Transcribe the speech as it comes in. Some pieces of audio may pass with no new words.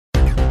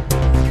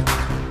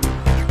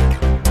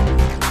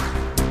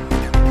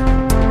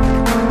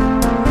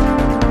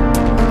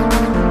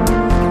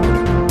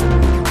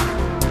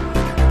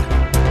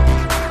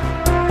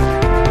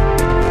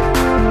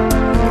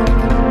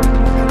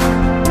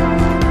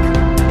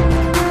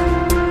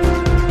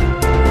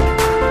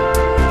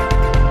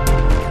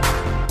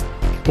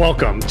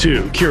Welcome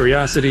to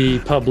Curiosity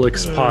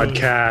Public's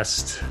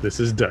podcast. This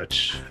is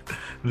Dutch.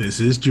 This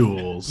is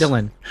Jules.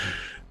 Dylan.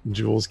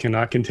 Jules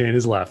cannot contain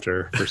his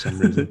laughter for some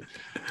reason.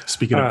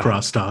 Speaking of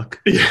crosstalk.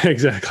 Yeah,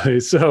 exactly.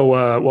 So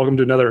welcome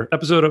to another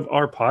episode of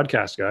our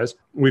podcast, guys.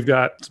 We've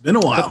got It's been a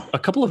while. a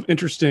couple of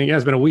interesting,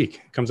 it's been a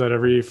week. It comes out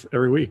every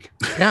week.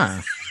 Yeah.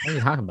 What are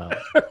you talking about?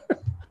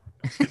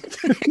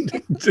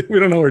 We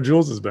don't know where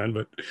Jules has been,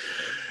 but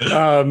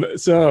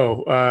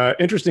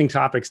interesting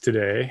topics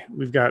today.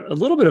 We've got a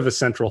little bit of a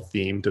central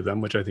theme to them,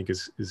 which I think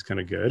is kind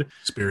of good.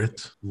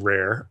 Spirits.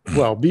 Rare.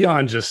 Well,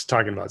 beyond just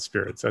talking about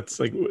spirits, that's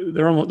like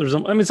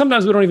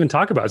sometimes we don't even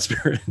talk about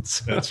spirits.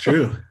 That's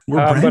true.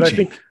 We're but I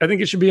think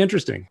it should be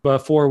interesting.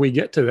 Before we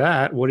get to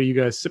that, what are you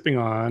guys sipping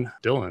on?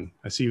 Dylan,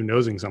 I see you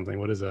nosing something.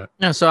 What is that?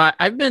 No, so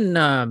I've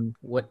been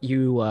what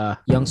you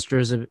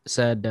youngsters have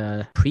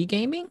said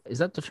pre-gaming. Is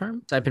that the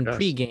term? So I've been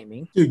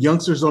pre-gaming. Dude,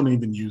 youngsters don't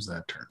even use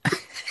that term.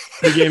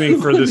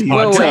 Pre-gaming for this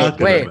podcast.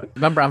 Wait.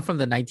 Remember, I'm from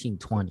the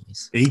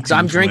 1920s. So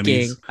I'm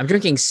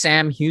drinking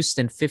Sam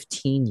Houston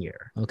 15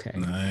 year. Okay.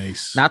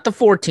 Nice. Not the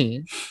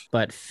 14,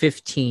 but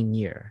 15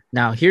 year.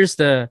 Now, here's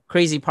the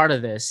crazy part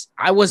of this.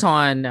 I was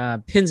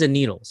on pins and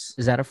needles.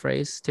 Is that a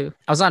phrase too?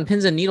 I was on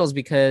pins and needles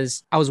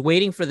because I was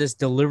waiting for this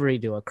delivery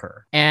to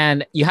occur,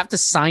 and you have to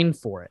sign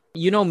for it.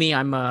 You know me,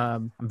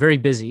 I'm very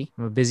busy.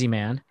 I'm a busy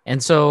man.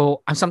 And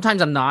so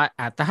sometimes I'm not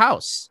at the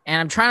house, and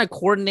I'm trying to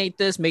coordinate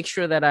this, make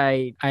sure that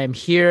I am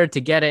here to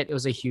get it. It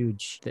was a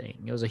huge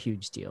thing. It was a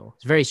huge deal.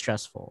 It's very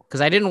stressful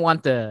because I didn't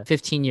want the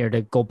 15 year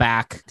to go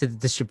back to the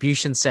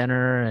distribution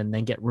center and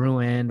then get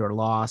ruined or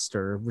lost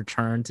or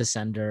returned to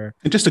sender.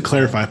 And just to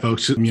clarify,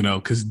 folks,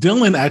 because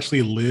Dylan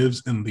actually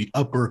lives in the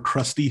upper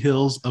crusty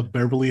hills of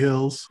Beverly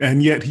Hills,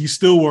 and yet he's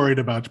still worried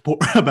about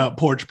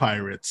porch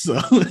pirates. So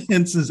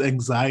hence his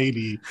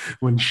anxiety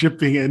when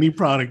shipping any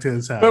product to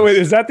his house. Wait,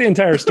 is that the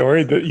entire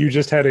story that you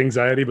just had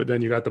anxiety, but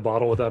then you got the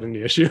bottle without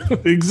any issue?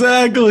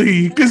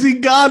 Exactly, because he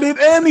got it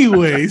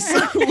anyway. So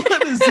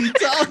what is he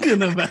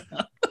talking about?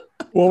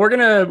 Well,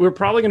 we're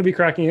probably gonna be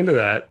cracking into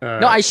that.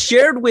 No, I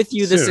shared with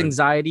you this soon.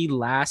 anxiety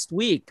last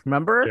week.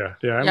 Remember?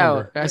 Yeah, I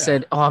remember. I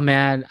said, "Oh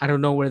man, I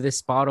don't know where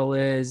this bottle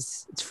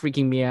is. It's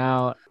freaking me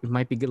out. It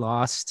might be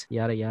lost."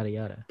 Yada yada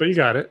yada. But you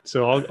got it,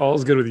 so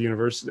all's good with the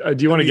universe. Do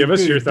you want to give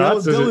us your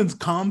thoughts? Dylan's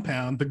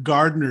compound, the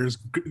gardeners,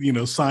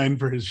 signed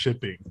for his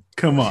shipping.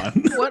 Come on.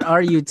 What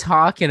are you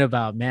talking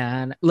about,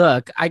 man?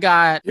 Look, He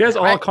has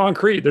all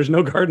concrete. There's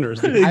no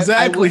gardeners.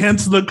 Exactly.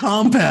 Hence the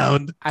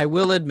compound. I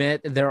will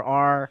admit there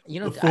are,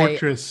 The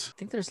fortress. I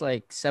think there's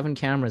like 7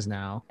 cameras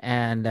now,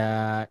 and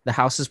the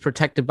house is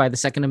protected by the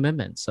Second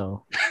Amendment.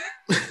 So,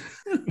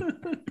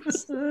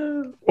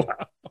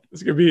 Wow.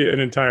 This could be an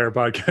entire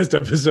podcast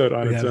episode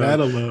on its own. That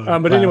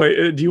alone. But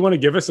anyway, do you want to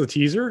give us a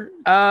teaser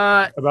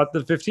about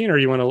the 15, or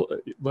you want to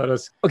let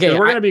us? Okay,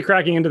 we're going to be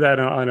cracking into that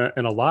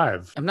in a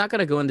live. I'm not going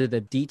to go into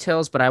the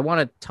details, but I want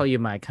to tell you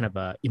my kind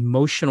of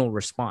emotional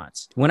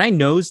response. When I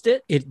nosed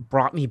it, it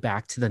brought me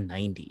back to the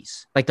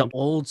 90s, like the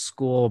old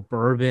school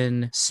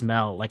bourbon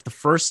smell, like the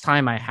first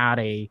time I had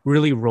a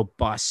really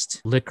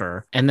robust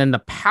liquor. And then the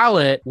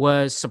palate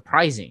was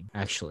surprising,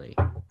 actually.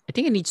 I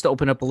think it needs to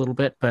open up a little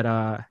bit, but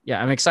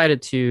yeah, I'm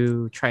excited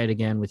to try it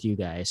again with you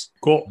guys.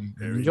 Cool.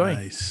 Very Enjoy.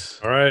 nice.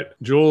 All right,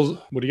 Jules,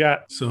 what do you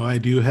got? So I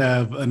do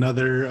have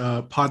another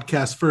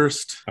podcast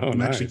first. Oh, I'm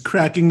nice. actually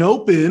cracking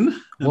open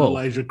an Whoa.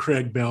 Elijah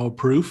Craig Bell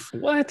proof.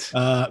 What?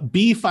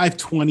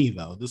 B520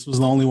 though. This was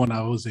the only one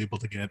I was able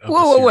to get.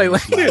 Whoa, wait.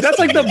 Dude, that's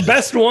like the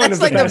best one. That's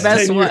of like the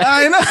best 10 one. years.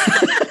 I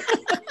know.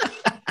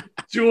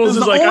 Jules This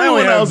is the like, only I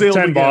only one have was able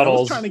 10 to get. bottles.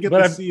 I was trying to get but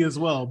the I've- C as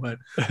well, but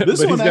but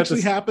this he's one got actually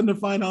this- happened to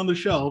find on the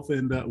shelf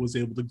and was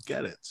able to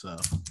get it. So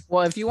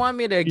Well, if you want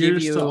me to give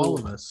here's you to all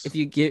of us. if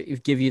you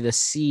give you the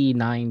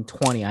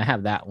C920, I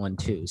have that one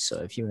too.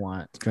 So if you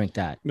want to drink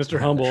that. Mr.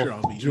 I'm Humble, sure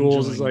I'll be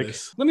Jules is enjoying like,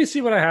 this. let me see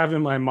what I have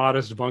in my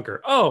modest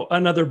bunker. Oh,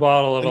 another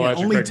bottle of Again,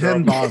 Elijah only Craig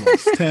 10 Bell.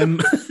 bottles. 10,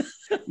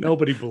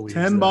 Nobody believes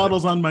 10 that.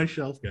 bottles on my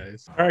shelf,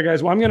 guys. All right,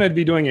 guys. Well, I'm going to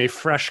be doing a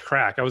fresh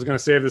crack. I was going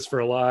to save this for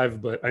a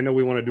live, but I know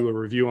we want to do a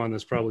review on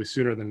this probably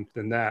sooner than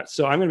that.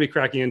 So I'm going to be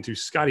cracking into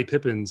Scottie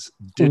Pippen's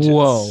Digits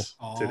Whoa.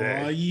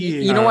 today. Oh, yeah.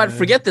 You know what?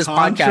 Forget this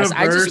podcast.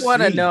 I just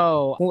want to Controversy.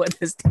 know what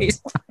this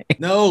tastes like.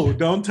 No,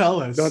 don't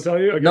tell us. Don't tell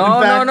you? Okay. No,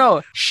 In fact,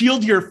 no.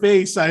 Shield your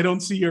face. I don't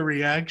see your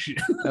reaction.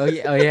 Oh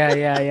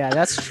yeah.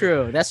 That's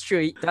true.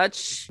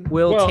 Dutch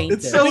will Well, taint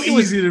It's this. so think it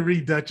was- easy to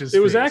read Dutch's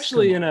It was face.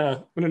 actually Come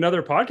on. in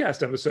another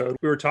podcast episode.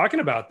 We were talking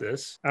about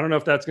this. I don't know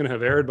if that's going to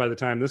have aired by the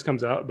time this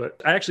comes out, but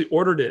I actually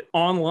ordered it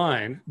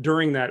online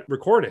during that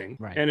recording,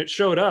 Right. and it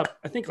showed up,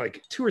 I think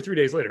like 2 or 3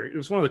 days later. It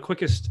was one of the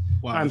quickest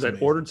Wow, times that's I'd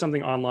amazing. ordered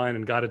something online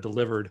and got it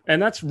delivered.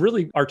 And that's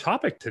really our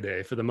topic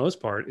today for the most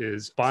part,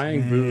 is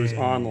buying booze Dang.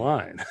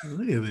 online.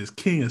 Look at this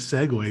king of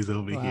segues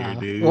over here, Wow.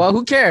 dude. Well,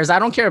 who cares? I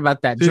don't care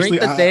about that. Seriously,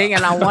 Drink the thing,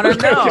 and I want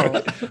to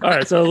know. All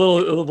right, so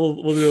we'll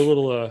do a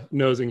little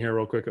nosing here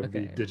real quick of the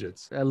Okay.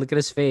 digits. Look at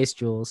his face,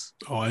 Jules.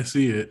 Oh, I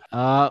see it.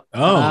 Up.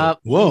 Oh, Up.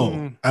 whoa.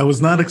 Mm. I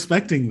was not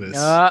expecting this.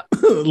 Up.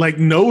 Like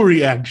no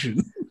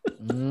reaction.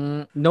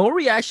 No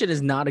reaction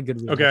is not a good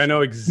reaction. Okay, I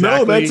know exactly.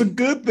 No, that's a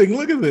good thing.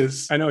 Look at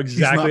this. I know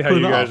exactly how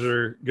you guys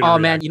are going to Oh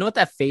react. man, you know what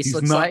that face He's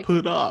looks not like?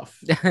 put off.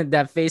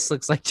 That face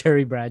looks like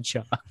Terry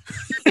Bradshaw.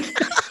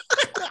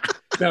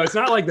 No, it's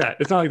not like that.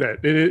 It's not like that.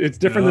 It's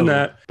different than No.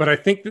 that. But I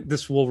think that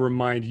this will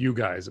remind you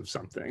guys of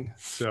something.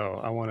 So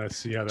I want to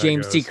see how that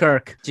James goes. T.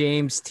 Kirk.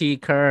 James T.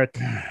 Kirk.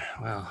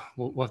 Well,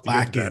 we'll have to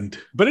get to that. Blackened.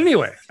 But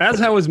anyway,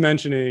 as I was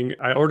mentioning,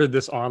 I ordered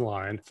this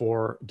online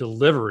for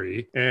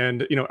delivery.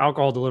 And,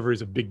 alcohol delivery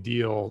is a big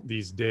deal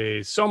these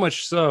days. So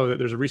much so that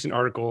there's a recent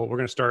article. We're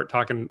going to start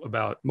talking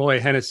about Moët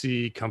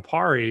Hennessy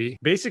Campari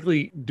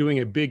basically doing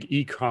a big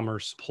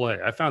e-commerce play.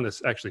 I found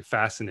this actually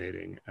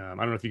fascinating. I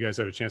don't know if you guys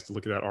had a chance to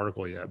look at that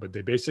article yet, but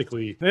they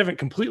haven't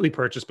completely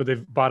purchased, but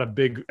they've bought a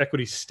big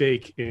equity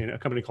stake in a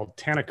company called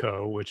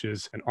Tannico, which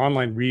is an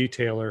online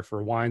retailer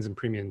for wines and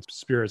premium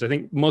spirits. I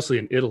think mostly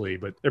in Italy,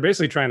 but they're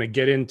basically trying to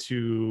get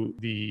into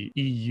the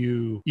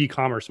EU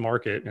e-commerce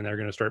market, and they're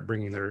going to start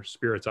bringing their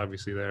spirits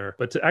obviously there.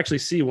 But to actually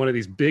see one of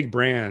these big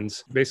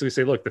brands basically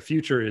say, look, the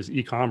future is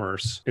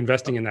e-commerce,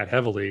 investing in that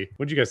heavily.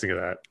 What do you guys think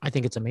of that? I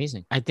think it's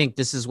amazing. I think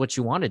this is what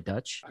you wanted,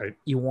 Dutch. I-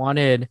 You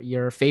wanted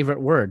your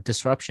favorite word,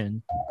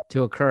 disruption,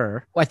 to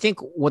occur. I think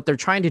what they're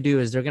trying to do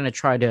is they're going to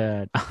try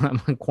to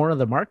corner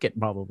the market,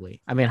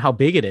 probably. I mean, how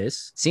big it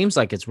is seems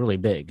like it's really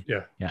big.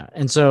 Yeah. Yeah.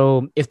 And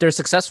so if they're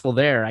successful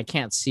there, I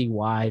can't see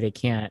why they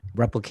can't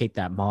replicate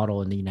that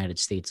model in the United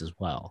States as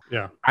well.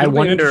 Yeah. I It'll be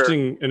wonder-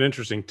 an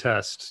interesting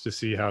test to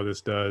see how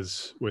this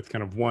does with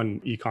kind of one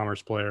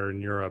e-commerce player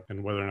in Europe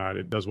and whether or not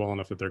it does well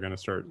enough that they're going to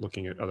start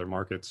looking at other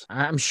markets.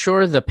 I'm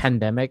sure the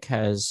pandemic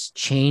has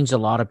changed a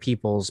lot of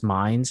people's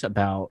minds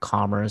about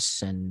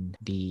commerce and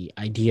the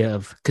idea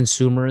of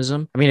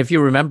consumerism. I mean, if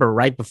you remember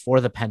right before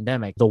the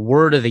pandemic, the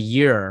word of the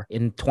year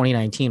in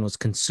 2019 was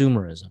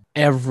consumerism.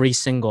 Every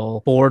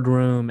single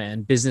boardroom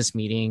and business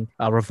meeting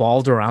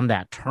revolved around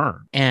that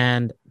term.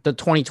 And the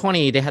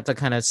 2020, they had to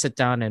kind of sit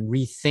down and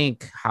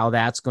rethink how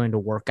that's going to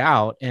work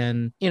out.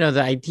 And,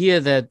 the idea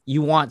that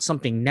you want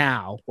something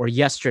now or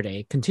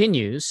yesterday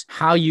continues.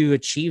 How you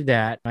achieve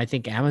that, I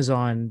think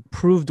Amazon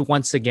proved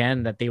once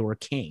again that they were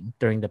king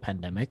during the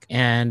pandemic,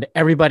 and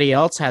everybody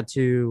else had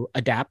to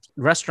adapt.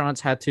 Restaurants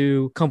had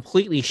to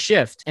completely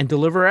shift and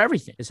deliver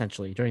everything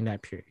essentially during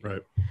that period.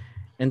 Right.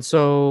 And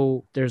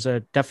so there's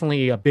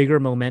definitely a bigger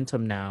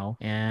momentum now.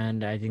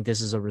 And I think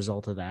this is a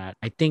result of that.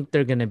 I think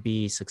they're going to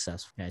be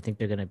successful. I think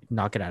they're going to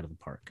knock it out of the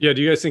park. Yeah.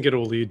 Do you guys think it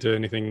will lead to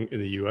anything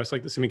in the US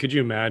like this? I mean, could you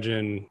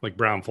imagine like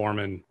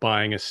Brown-Forman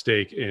buying a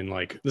stake in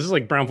this is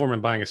like Brown-Forman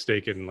buying a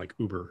stake in like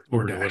Uber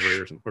Or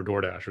delivery or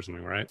DoorDash or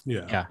something, right?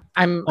 Yeah. Yeah.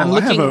 I'm Well,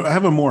 looking. I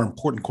have a more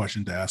important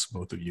question to ask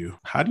both of you.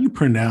 How do you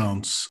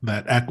pronounce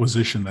that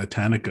acquisition that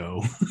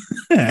Tannico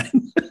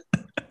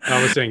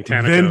I was saying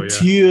Tannico,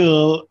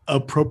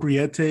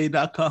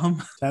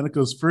 Ventileappropriete.com.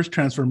 Tannico's first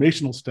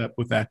transformational step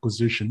with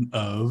acquisition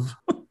of.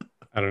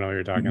 I don't know what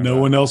you're talking about. No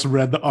one else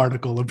read the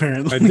article,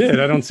 apparently. I did.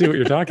 I don't see what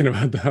you're talking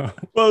about, though.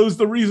 Well, it was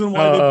the reason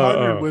why they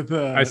partnered with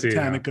I see,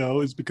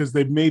 Tannico is because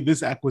they've made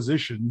this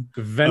acquisition.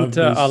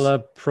 Venta this- alla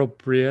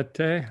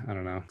propriete? I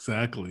don't know.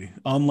 Exactly.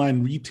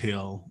 Online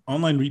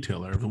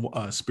retailer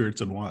of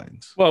spirits and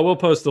wines. Well, we'll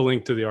post the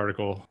link to the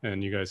article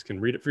and you guys can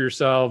read it for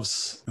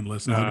yourselves. And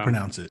let's know how to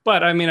pronounce it.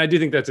 But I mean, I do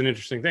think that's an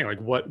interesting thing. Like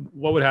what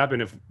would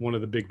happen if one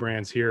of the big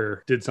brands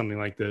here did something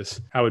like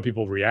this? How would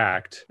people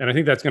react? And I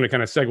think that's going to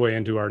kind of segue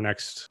into our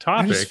next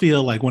topic. I just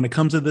feel like when it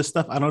comes to this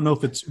stuff, I don't know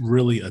if it's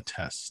really a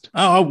test.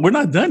 Oh, we're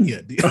not done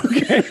yet.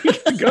 Okay,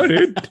 go,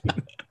 dude.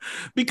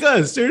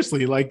 Because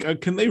seriously,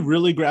 can they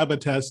really grab a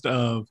test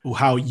of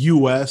how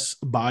US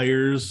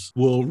buyers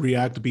will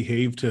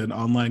behave to an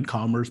online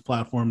commerce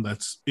platform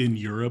that's in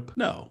Europe?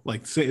 No, they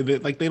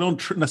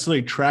don't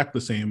necessarily track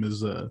the same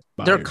as buyers.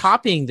 They're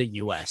copying the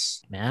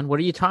US, man. What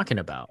are you talking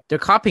about? They're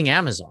copying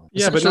Amazon.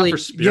 Yeah, but not for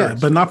spirits. Yeah,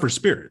 but not for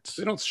spirits.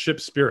 They don't ship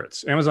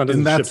spirits. Amazon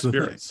doesn't ship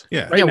spirits.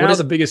 Yeah. Right now,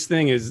 the biggest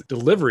thing is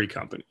delivery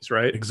companies,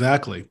 right?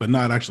 Exactly, but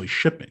not actually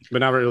shipping. But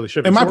not really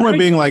shipping. And my point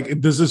being,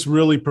 does this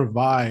really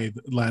provide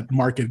that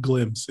market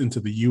glimpse into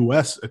the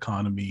U.S.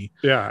 economy?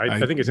 Yeah, I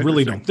think it's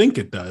really don't think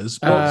it does.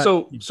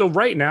 Well, so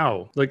right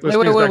now,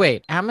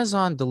 wait.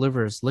 Amazon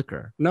delivers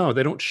liquor. No,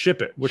 they don't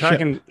ship it. We're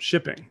talking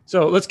shipping.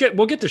 So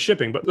we'll get to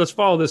shipping, but let's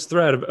follow this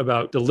thread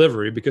about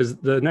delivery because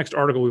the next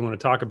article we want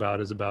to talk about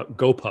is about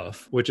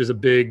GoPuff, which is a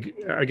big.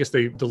 I guess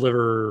they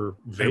deliver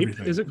vape.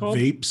 Everything. Is it called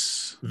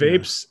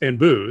vapes and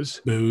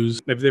booze?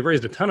 Booze. They've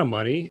raised a ton of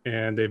money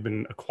and they've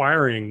been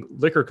acquiring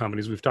liquor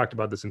companies. We've talked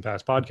about this in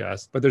past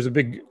podcasts, but there's a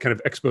big kind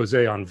of expose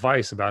on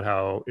Vice about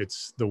how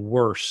it's the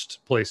worst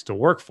place to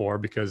work for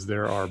because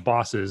there are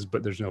bosses,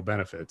 but there's no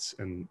benefits.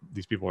 And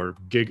these people are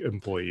gig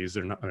employees.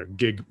 They're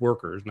gig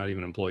workers, not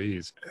even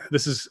employees.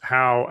 This is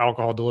how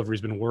alcohol delivery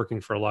has been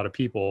working for a lot of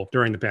people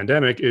during the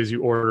pandemic is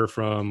you order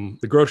from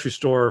the grocery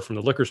store, from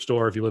the liquor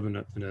store, if you live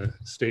in a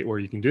state where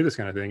you can do this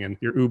kind of thing, and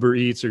your Uber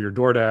Eats or your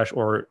DoorDash,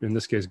 or in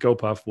this case,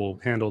 GoPuff will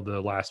handle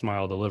the last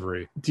mile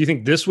delivery. Do you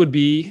think this would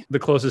be the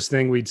closest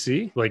thing we'd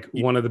see? Like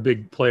one of the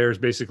big players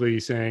basically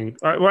saying,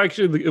 well,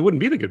 actually, it wouldn't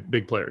be the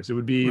big players. It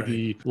would be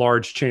the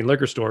large chain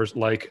liquor stores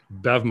like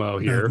Bevmo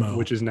here,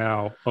 which is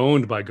now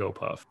owned by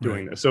GoPuff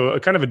doing this. So a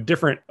kind of a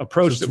different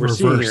approach that we're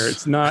seeing here.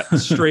 It's not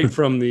straight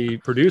from the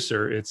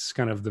producer. It's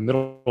kind of the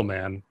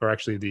middleman, or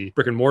actually the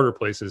brick and mortar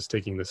places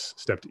taking this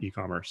step to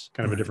e-commerce.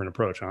 Kind of a different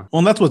approach, huh? Well,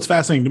 and that's what's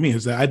fascinating to me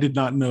is that I did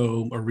not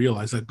know or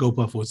realize that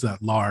GoPuff was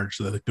that large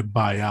that it could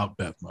buy out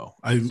Bevmo.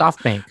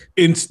 SoftBank.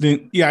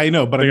 I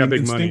know, but I mean,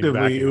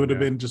 instinctively, it would have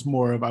been just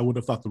more of, I would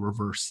have thought the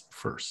reverse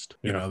first.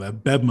 You know,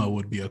 that Bevmo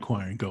would be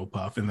acquiring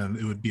GoPuff, and then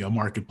it would be a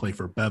marketplace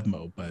for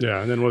Bevmo. But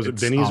and then was it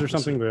Binny's or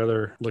something? The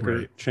other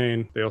liquor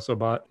chain they also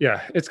bought.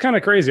 Yeah, it's kind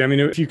of crazy. I mean,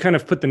 if you kind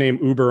of put the name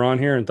Uber on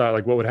here and thought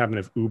like, what would happen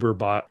if Uber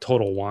bought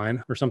Total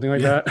Wine or something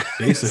like that?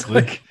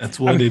 Basically, that's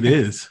what it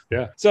is.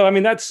 Yeah. So, I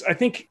mean, I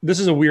think this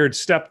is a weird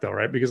step though,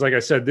 right? Because like I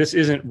said, this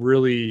isn't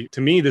really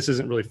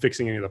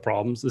fixing any of the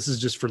problems. This is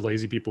just for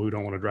lazy people who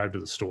don't want to drive to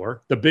the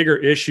store. The bigger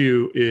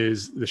issue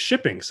is the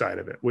shipping side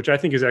of it, which I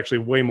think is actually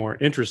way more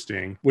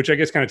interesting, which I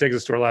guess kind of takes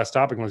us to our last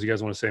topic, unless you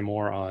guys want to say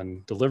more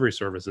on delivery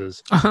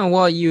services.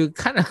 Well, you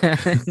kind of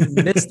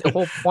missed the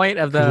whole point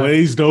of the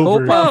glazed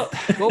over.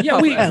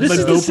 This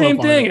is the same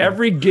thing.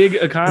 Every gig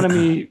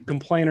economy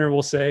complainer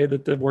will say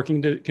that the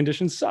working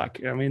conditions suck.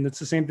 I mean, it's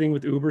the same thing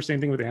with Uber,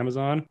 same thing with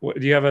Amazon.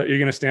 You're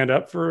going to stand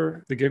up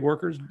for the gig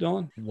workers,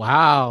 Dylan?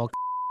 Wow.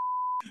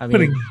 I mean,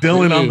 putting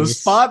Dylan on the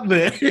spot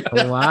there.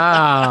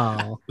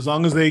 Wow. As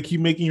long as they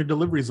keep making your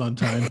deliveries on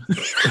time.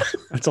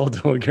 That's all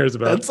Dylan cares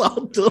about. That's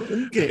all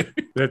Dylan cares.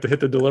 They have to hit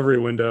the delivery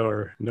window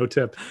or no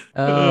tip.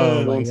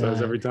 Dylan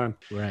says every time.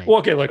 Right. Well,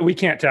 okay, we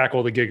can't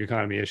tackle the gig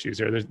economy issues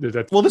here.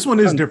 Well, this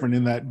one is different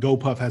in that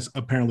GoPuff has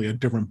apparently a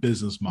different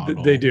business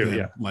model. They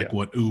do,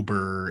 what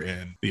Uber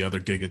and the other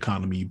gig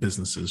economy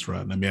businesses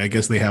run. I mean, I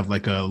guess they have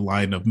like a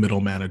line of middle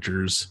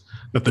managers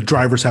that the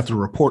drivers have to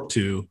report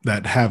to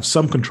that have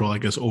some control, I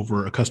guess,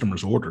 over a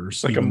customer's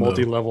orders. Like a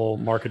multi-level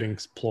marketing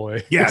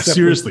ploy. Yeah,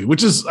 seriously.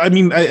 Which is, I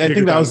mean, I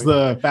think that was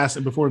the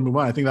before we move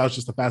on, I think that was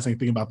just the fascinating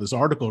thing about this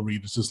article,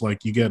 Reed. It's just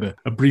like you get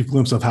a brief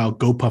glimpse of how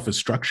GoPuff is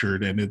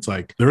structured. And it's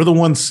like, they're the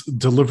ones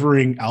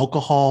delivering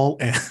alcohol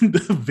and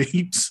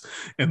vapes,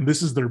 and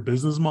this is their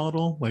business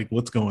model. Like,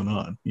 what's going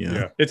on?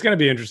 Yeah. It's going to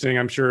be interesting.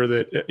 I'm sure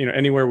that,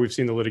 anywhere we've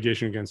seen the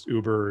litigation against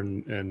Uber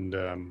and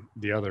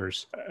the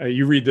others,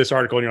 you read this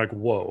article and you're like,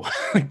 whoa,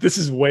 like this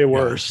is way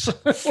worse.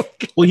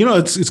 Well,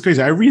 it's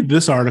crazy. I read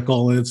this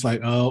article and it's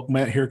like, oh,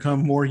 man, here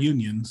come more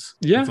unions.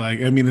 Yeah. It's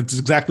like, I mean, it's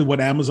exactly what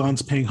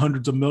Amazon's paying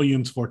hundreds of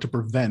millions for to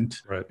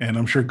prevent. Right. And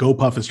I'm sure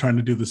GoPuff is trying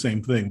to do the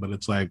same thing, but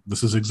it's like,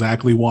 this is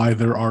exactly why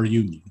there are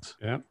unions.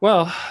 Yeah.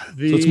 Well, so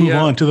let's move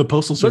on to the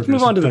Postal Service. Let's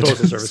move on to the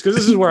Postal Service, because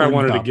this is where I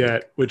wanted to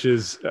get, which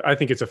is, I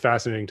think it's a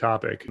fascinating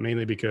topic,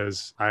 mainly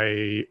because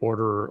I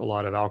order a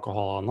lot of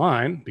alcohol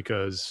online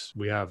because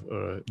we have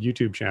a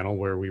YouTube channel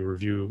where we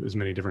review as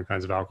many different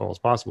kinds of alcohol as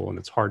possible, and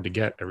it's hard to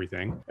get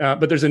everything.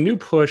 But there's a new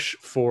push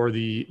for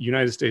the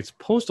United States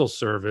Postal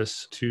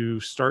Service to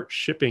start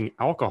shipping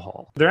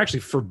alcohol. They're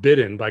actually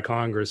forbidden by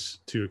Congress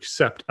to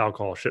accept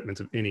alcohol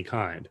shipments of any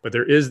kind. But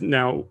there is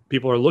now,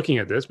 people are looking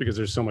at this because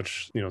there's so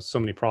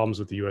many problems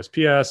with the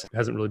USPS. It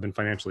hasn't really been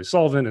financially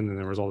solvent. And then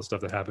there was all the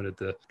stuff that happened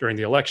during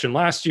the election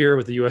last year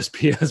with the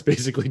USPS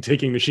basically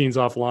taking machines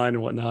offline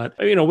and whatnot,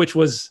 which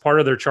was part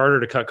of their charter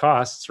to cut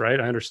costs, right?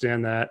 I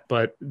understand that.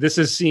 But this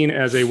is seen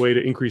as a way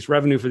to increase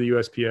revenue for the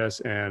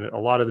USPS. And a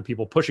lot of the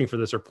people pushing for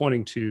this are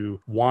pointing to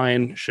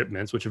wine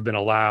shipments, which have been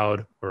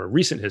allowed, or a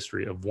recent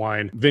history of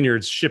wine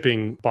vineyards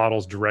shipping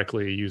bottles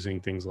directly using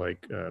things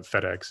like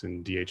FedEx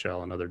and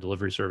DHL and other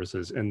delivery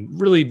services, and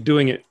really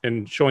doing it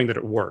and showing that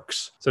it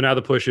works. So now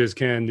the push is,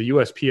 can the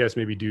USPS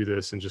maybe do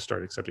this and just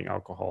start accepting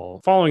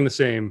alcohol, following the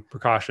same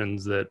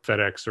precautions that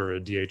FedEx or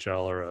a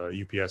DHL or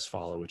a UPS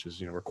follow, which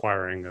is,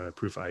 requiring a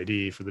proof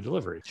ID for the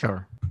delivery.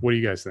 Sure. What do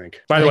you guys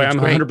think? By the way, I'm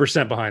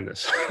 100% behind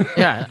this.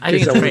 Yeah, I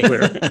think it's great.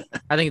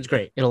 I think it's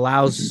great. It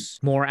allows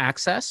more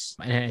access,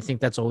 and I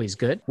think that's always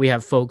good. We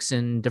have folks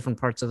in different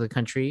parts of the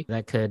country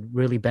that could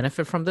really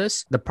benefit from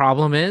this. The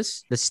problem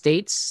is the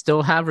states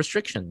still have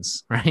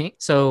restrictions, right?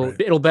 So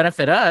it'll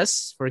benefit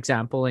us, for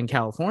example, in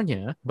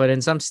California, but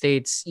in some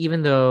states,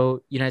 even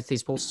though United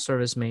States Postal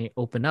Service may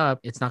open up,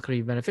 it's not going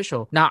to be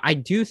beneficial. Now, I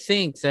do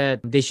think that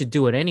they should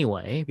do it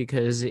anyway,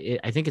 because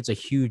I think it's a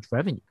huge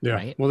revenue,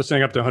 right? Well, they're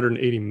saying up to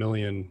 180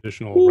 million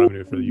additional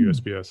revenue for the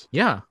USPS.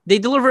 Yeah. They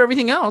deliver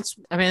everything else.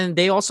 I mean,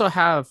 they also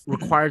have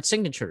required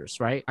signatures,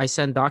 right? I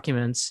send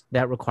documents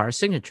that require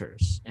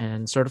signatures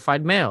and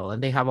certified mail,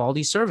 and they have all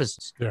these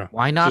services. Yeah.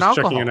 Why not just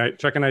alcohol?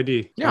 Check an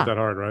ID. Yeah. Not that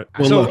hard, right?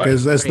 Well, look,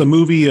 as the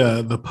movie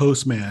The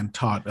Postman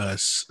taught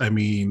us, I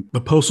mean,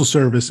 the Postal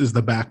Service is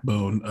the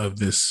backbone of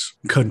this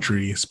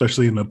country,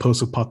 especially in a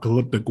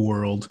post-apocalyptic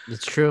world.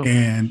 It's true.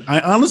 And I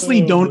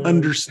honestly don't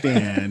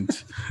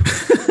understand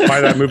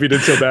Why that movie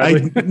did so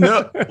badly?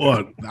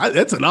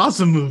 That's an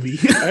awesome movie.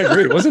 I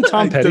agree. Wasn't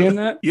Tom Petty in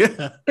that?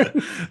 Yeah.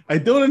 I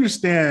don't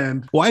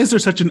understand. Why is there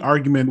such an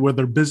argument where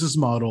their business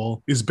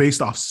model is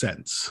based off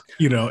cents?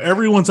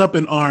 Everyone's up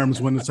in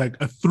arms when it's like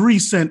a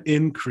 3-cent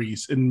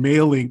increase in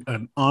mailing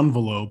an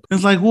envelope.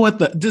 It's like,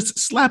 just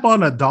slap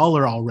on $1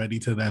 already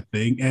to that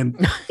thing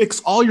and fix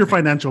all your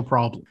financial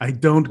problems. I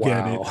don't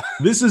get it.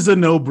 This is a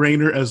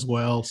no-brainer as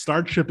well.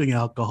 Start shipping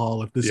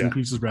alcohol if this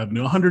increases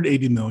revenue.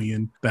 180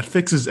 million. That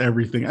fixes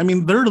everything. I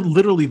mean, they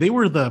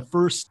were the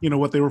first,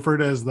 what they refer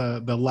to as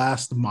the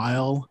last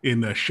mile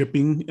in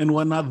shipping and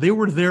whatnot. They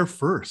were there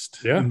first.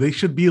 Yeah. And they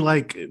should be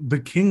like the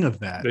king of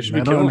that. They should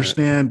be I don't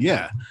understand,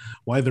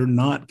 why they're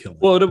not killing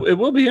it. Well, it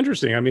will be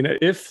interesting. I mean,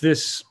 if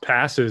this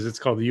passes, it's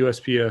called the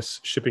USPS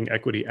Shipping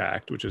Equity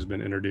Act, which has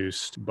been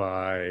introduced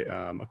by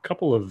a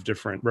couple of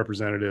different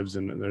representatives,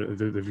 and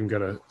they've even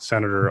got a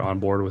senator on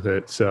board with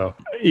it. So,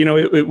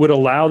 it would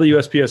allow the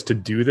USPS to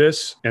do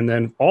this. And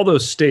then all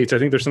those states, I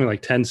think there's something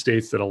like 10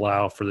 states that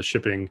allow for the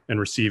shipping and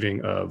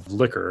receiving of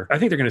liquor. I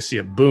think they're going to see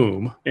a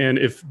boom. And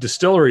if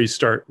distilleries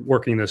start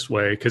working this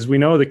way, because we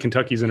know that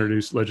Kentucky's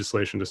introduced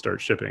legislation to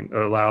start shipping,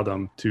 or allow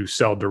them to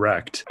sell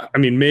direct. I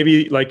mean,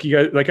 maybe like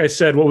I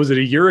said, what was it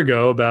a year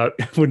ago about,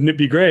 wouldn't it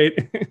be great?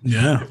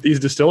 Yeah. If these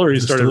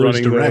distilleries started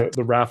running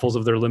the raffles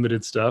of their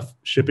limited stuff,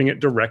 shipping it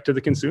direct to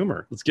the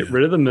consumer. Let's get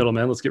rid of the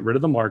middleman. Let's get rid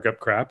of the markup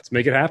crap. Let's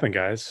make it happen,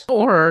 guys.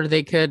 Or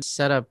they could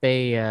set up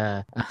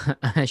a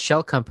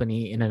shell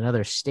company in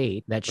another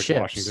state that Like ships.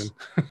 Washington.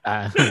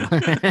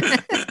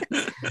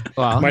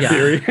 Well, My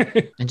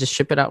theory. and just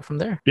ship it out from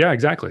there. Yeah,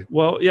 exactly.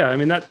 Well, yeah, I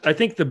mean, I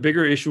think the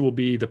bigger issue will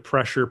be the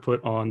pressure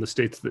put on the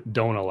states that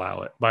don't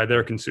allow it by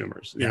their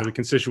consumers. The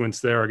constituents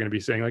there are going to be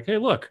saying like, hey,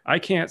 look, I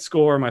can't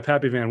score my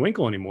Pappy Van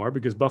Winkle anymore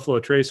because Buffalo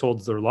Trace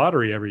holds their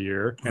lottery every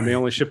year and they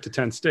only ship to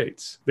 10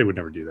 states. They would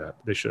never do that.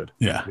 They should.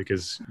 Yeah.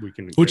 Because we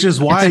can. Which is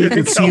why you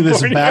can see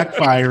this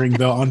backfiring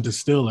though on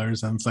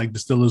distillers, and it's like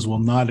distillers will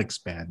not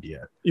expand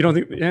yet. You don't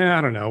think? Yeah,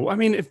 I don't know. I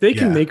mean, if they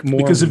can make more,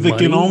 because if they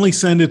can only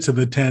send it to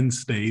the 10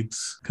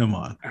 states, come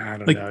on. I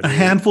don't like know, a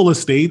handful of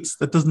states,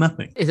 that does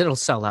nothing. It'll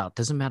sell out.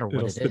 Doesn't matter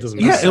what it is.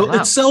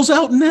 It sells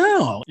out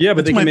now. Yeah,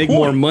 but That's they can make point.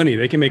 more money.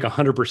 They can make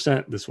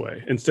 100% this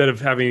way instead of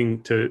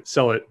having to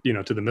sell it,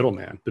 to the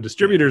middleman. The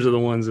distributors are the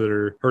ones that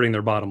are hurting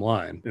their bottom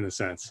line in a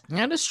sense.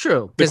 Yeah, that's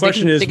true. The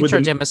question is, they can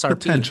charge MSRP.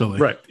 Potentially.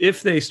 Right.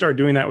 If they start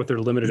doing that with their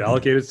limited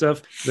allocated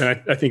stuff,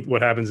 then I think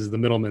what happens is the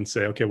middlemen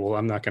say, okay, well,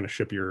 I'm not going to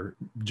ship your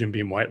Jim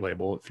Beam white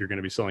label if you're going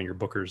to be selling your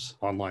Bookers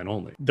online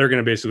only. They're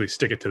going to basically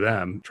stick it to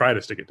them, try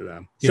to stick it to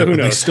them. So who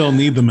knows? They still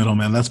need the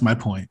middleman. That's my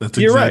point. That's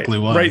exactly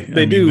why. Right.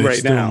 They do right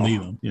still now.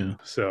 Need them. Yeah.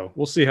 So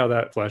we'll see how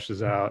that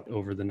fleshes out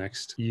over the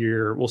next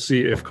year. We'll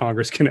see if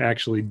Congress can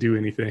actually do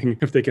anything,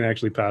 if they can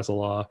actually pass a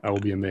law. I will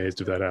be amazed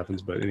if that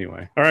happens. But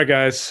anyway. All right,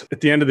 guys. At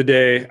the end of the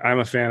day, I'm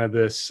a fan of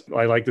this.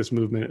 I like this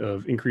movement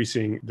of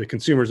increasing the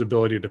consumer's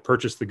ability to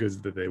purchase the goods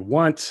that they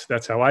want.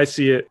 That's how I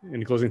see it.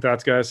 Any closing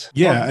thoughts, guys?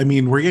 Yeah. I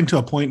mean, we're getting to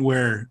a point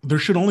where there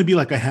should only be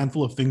like a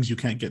handful of things you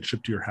can't get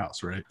shipped to your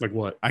house, right? Like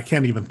what? I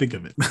can't even think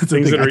of it.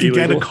 Things that are I can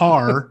illegal. get a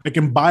car. I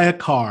can buy a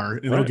car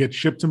and it'll Right. get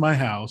shipped to my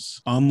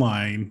house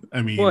online.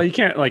 I mean, Well, you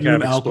can't like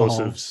have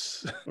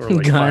explosives or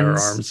like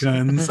firearms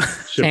guns.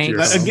 shipped to your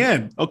house.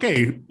 Again,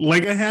 okay,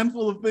 like a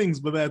handful of things,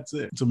 but that's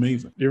it. It's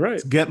amazing. You're right.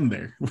 It's getting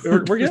there.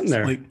 We're getting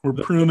there. Like we're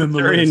pruning the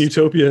Libertarian list.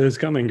 utopia is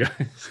coming,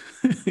 guys.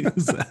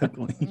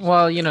 Exactly.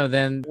 Well,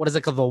 then what is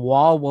it called? The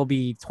wall will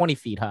be 20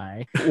 feet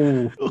high.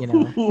 Ooh.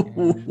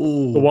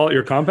 The wall at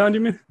your compound,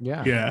 you mean?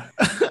 Yeah. Yeah.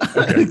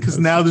 Okay. Because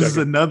now this is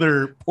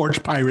another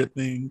porch pirate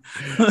thing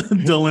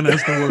Dylan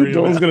has to worry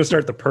Dylan's about. going to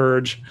start the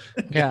purge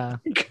Yeah.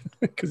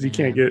 because he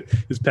can't get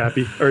his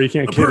pappy or he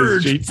can't The get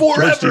purge his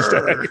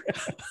forever.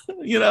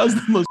 That was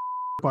the most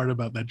part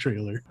about that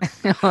trailer.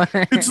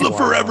 It's the Wow.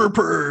 forever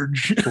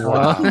purge.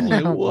 Wow.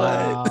 Like, what?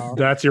 Wow.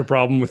 That's your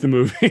problem with the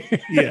movie.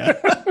 Yeah.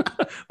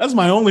 That's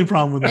my only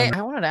problem with Hey, it.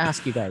 I wanted to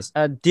ask you guys,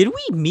 did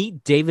we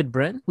meet David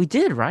Brent? We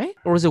did, right?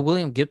 Or was it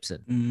William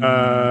Gibson?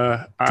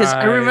 Because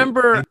I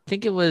remember, I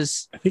think it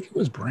was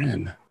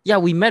Bren. Yeah,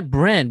 we met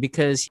Bren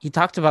because he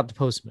talked about the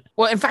Postman.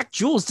 Well, in fact,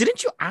 Jules,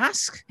 didn't you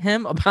ask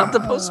him about the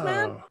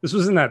Postman? Oh. This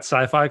was in that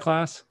sci-fi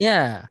class.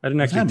 Yeah. I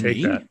didn't actually take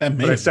me? that. That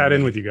may But I have sat been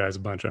in me. with you guys a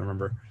bunch. I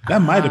remember.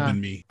 That might have been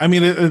me. I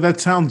mean,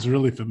 that sounds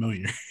really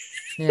familiar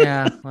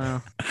Yeah.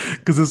 Well,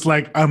 because it's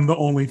like I'm the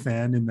only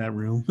fan in that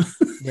room.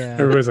 yeah.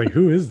 Everybody's like,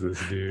 "Who is this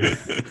dude?"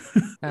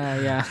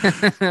 Yeah.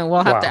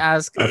 We'll have to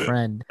ask a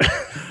friend.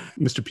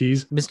 Mr.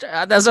 Pease. Mr.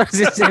 That's what I was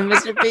going to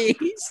say, Mr.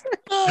 Pease.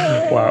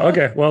 Wow.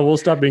 Okay. Well, we'll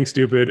stop being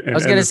stupid. And I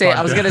was end going to this say,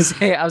 I was podcast. going to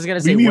say, I was going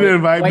to say, We need to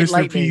invite White Mr.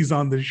 Lightning. Pease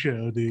on the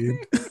show, dude.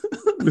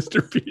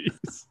 Mr.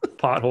 Pease.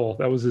 Pothole.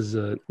 That was his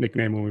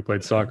nickname when we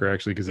played soccer,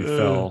 actually, because he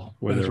fell.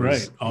 Where that's there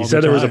was, right. All He the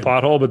said there was a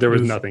time. pothole, but there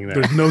was nothing there.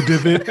 There's no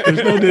divot.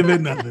 There's no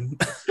divot, nothing.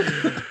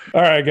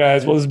 All right,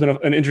 guys. Well, this has been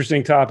an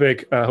interesting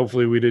topic.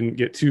 Hopefully, we didn't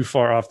get too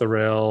far off the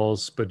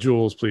rails. But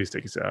Jules, please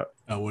take us out.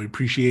 We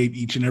appreciate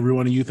each and every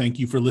one of you. Thank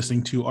you for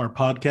listening to our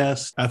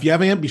podcast. If you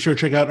haven't yet, be sure to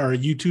check out our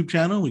YouTube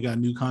channel. We got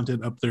new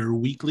content up there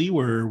weekly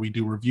where we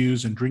do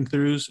reviews and drink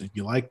throughs. If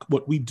you like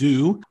what we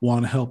do,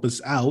 want to help us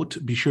out,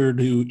 be sure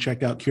to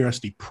check out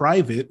Curiosity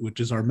Private, which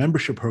is our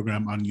membership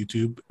program on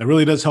YouTube. That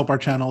really does help our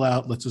channel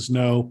out, lets us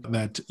know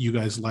that you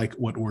guys like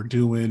what we're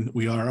doing.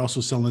 We are also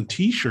selling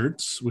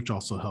t-shirts, which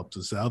also helps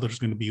us out. There's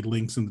going to be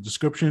links in the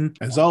description.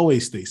 As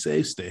always, stay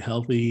safe, stay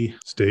healthy,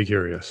 stay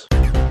curious.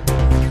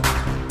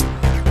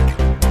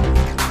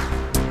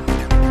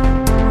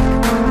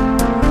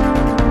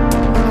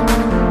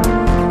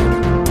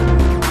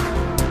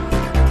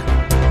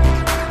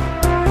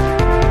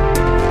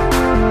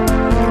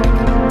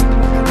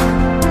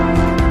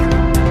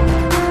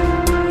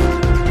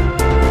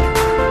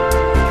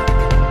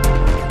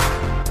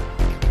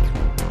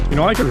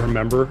 All I could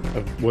remember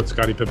of what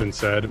Scottie Pippen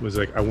said was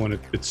like, I want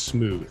it's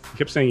smooth. He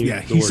kept saying,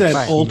 he said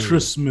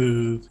ultra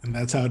smooth, and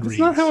that's how it reads. That's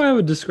not how I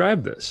would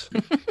describe this.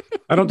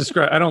 I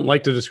don't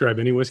like to describe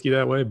any whiskey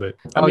that way, but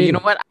I mean, you know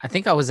what? I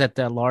think I was at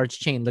the large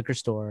chain liquor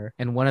store,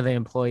 and one of the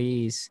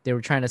employees, they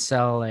were trying to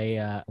sell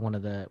a one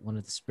of the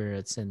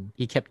spirits, and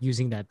he kept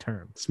using that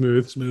term.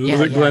 Smooth. Yeah,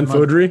 was it Glenn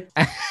Fodry?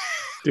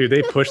 Dude,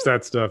 they push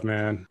that stuff,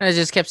 man. I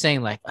just kept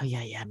saying like, oh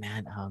yeah,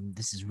 man.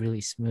 This is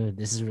really smooth.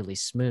 This is really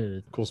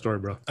smooth. Cool story,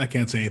 bro. I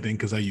can't say anything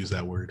because I use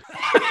that word.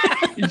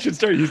 You should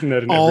start using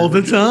that all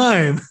the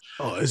time.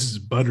 Oh, this is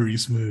buttery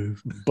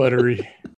smooth. Buttery.